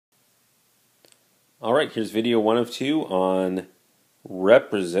Alright, here's video 1 of 2 on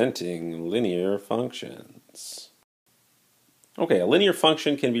representing linear functions. Okay, a linear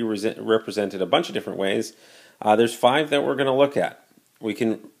function can be represented a bunch of different ways. There's 5 that we're going to look at. We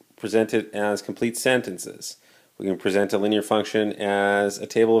can present it as complete sentences. We can present a linear function as a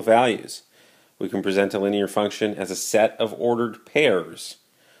table of values. We can present a linear function as a set of ordered pairs.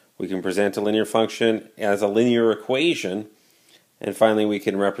 We can present a linear function as a linear equation. And finally, we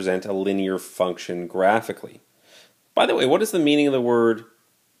can represent a linear function graphically. By the way, what is the meaning of the word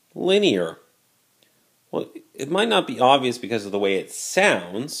linear? Well, it might not be obvious because of the way it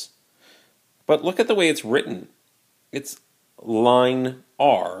sounds, but look at the way it's written. It's line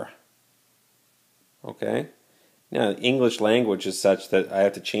R. Okay? Now, the English language is such that I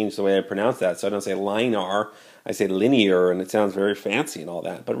have to change the way I pronounce that. So I don't say line R, I say linear, and it sounds very fancy and all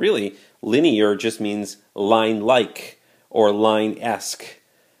that. But really, linear just means line-like or line-esque.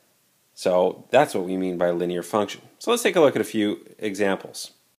 So that's what we mean by linear function. So let's take a look at a few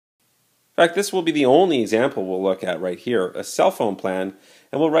examples. In fact, this will be the only example we'll look at right here, a cell phone plan,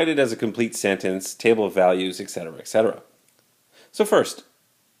 and we'll write it as a complete sentence, table of values, etc., etc. So first,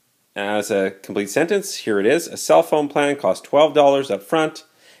 as a complete sentence, here it is. A cell phone plan costs $12 up front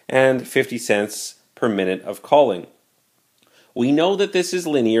and 50 cents per minute of calling. We know that this is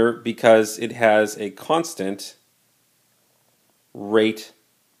linear because it has a constant rate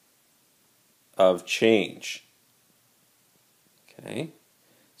of change. Okay,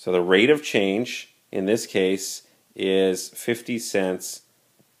 so the rate of change in this case is 50 cents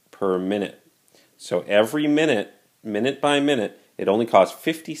per minute. So every minute, minute by minute, it only costs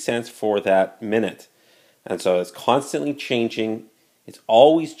 50 cents for that minute. And so it's constantly changing. It's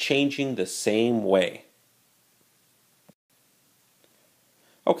always changing the same way.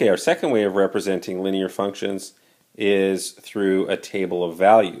 Okay, our second way of representing linear functions is through a table of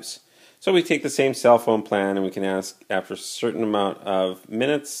values. So we take the same cell phone plan and we can ask, after a certain amount of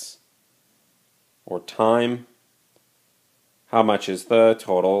minutes or time, how much is the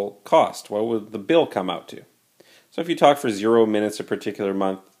total cost? What would the bill come out to? So if you talk for 0 minutes a particular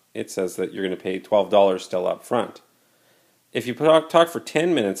month, it says that you're going to pay $12 still up front. If you talk for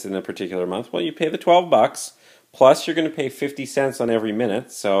 10 minutes in a particular month, well, you pay the $12 plus you're going to pay 50 cents on every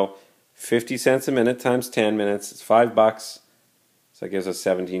minute. So 50 cents a minute times 10 minutes is $5. So that gives us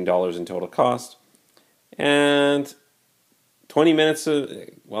 $17 in total cost. And 20 minutes,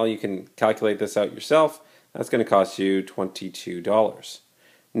 well, you can calculate this out yourself. That's going to cost you $22.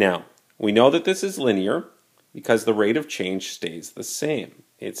 Now, we know that this is linear because the rate of change stays the same.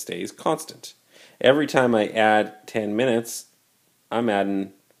 It stays constant. Every time I add 10 minutes, I'm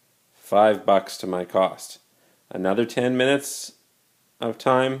adding $5 to my cost. Another 10 minutes of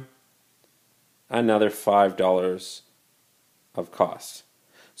time, another $5 of cost.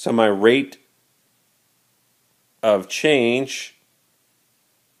 So my rate of change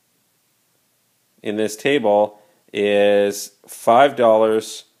in this table is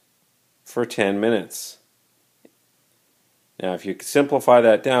 $5 for 10 minutes. Now if you simplify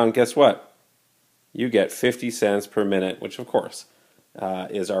that down, guess what? You get 50 cents per minute, which of course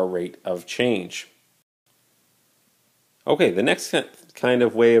is our rate of change. Okay, the next kind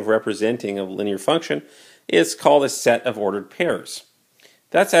of way of representing a linear function is called a set of ordered pairs.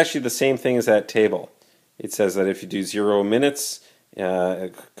 That's actually the same thing as that table. It says that if you do 0 minutes,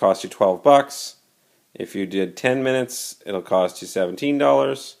 it costs you $12. If you did 10 minutes, it'll cost you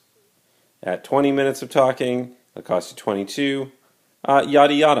 $17. At 20 minutes of talking, it'll cost you $22.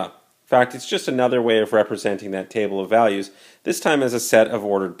 Yada yada. In fact, it's just another way of representing that table of values, this time as a set of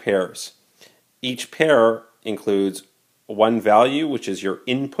ordered pairs. Each pair includes one value, which is your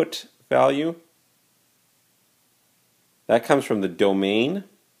input value. That comes from the domain.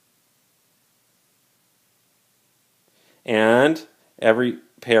 And every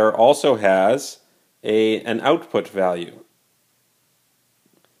pair also has an output value,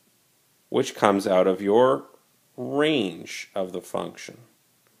 which comes out of your range of the function.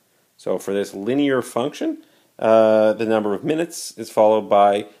 So for this linear function, the number of minutes is followed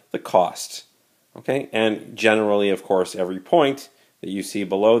by the cost. Okay, and generally, of course, every point that you see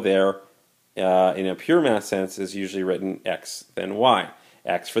below there in a pure math sense is usually written x, then y.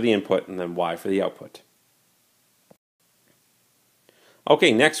 X for the input and then y for the output.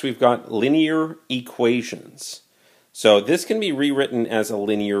 Okay, next we've got linear equations. So this can be rewritten as a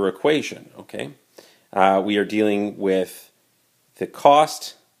linear equation. Okay, we are dealing with the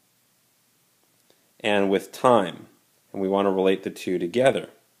cost and with time, and we want to relate the two together.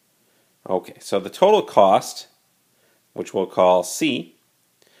 Okay, so the total cost, which we'll call C,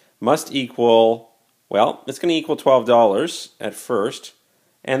 must equal, well, it's going to equal $12 at first,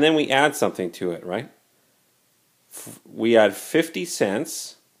 and then we add something to it, right? We add 50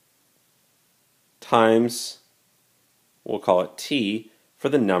 cents times, we'll call it t, for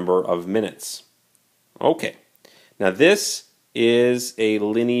the number of minutes. Okay, now this is a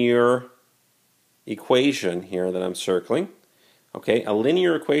linear equation here that I'm circling. Okay, a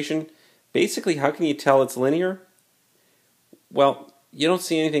linear equation, basically how can you tell it's linear? Well, you don't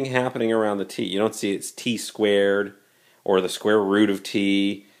see anything happening around the t. You don't see it's t squared or the square root of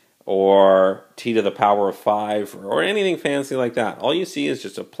t or t to the power of 5 or anything fancy like that. All you see is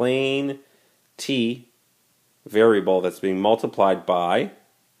just a plain t variable that's being multiplied by,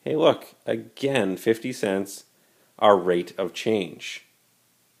 hey look, again 50 cents, our rate of change.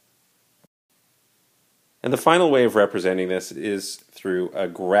 And the final way of representing this is through a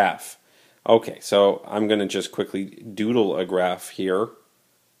graph. Okay, so I'm going to just quickly doodle a graph here,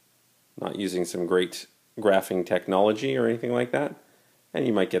 not using some great graphing technology or anything like that, and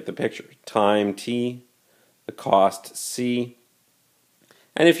you might get the picture. Time t, the cost c,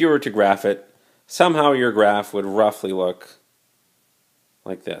 and if you were to graph it, somehow your graph would roughly look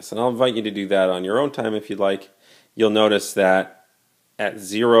like this. And I'll invite you to do that on your own time if you'd like. You'll notice that at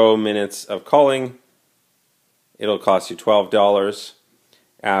 0 minutes of calling, it'll cost you $12.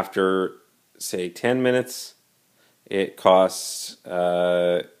 After, say, 10 minutes, it costs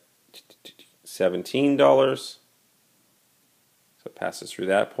 $17. So it passes through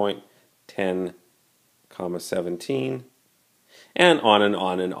that point, 10, 17, and on and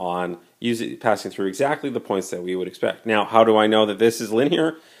on and on, passing through exactly the points that we would expect. Now, how do I know that this is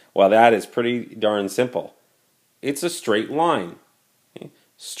linear? Well, that is pretty darn simple. It's a straight line. Okay?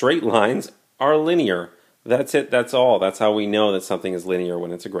 Straight lines are linear. That's it, that's all. That's how we know that something is linear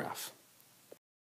when it's a graph.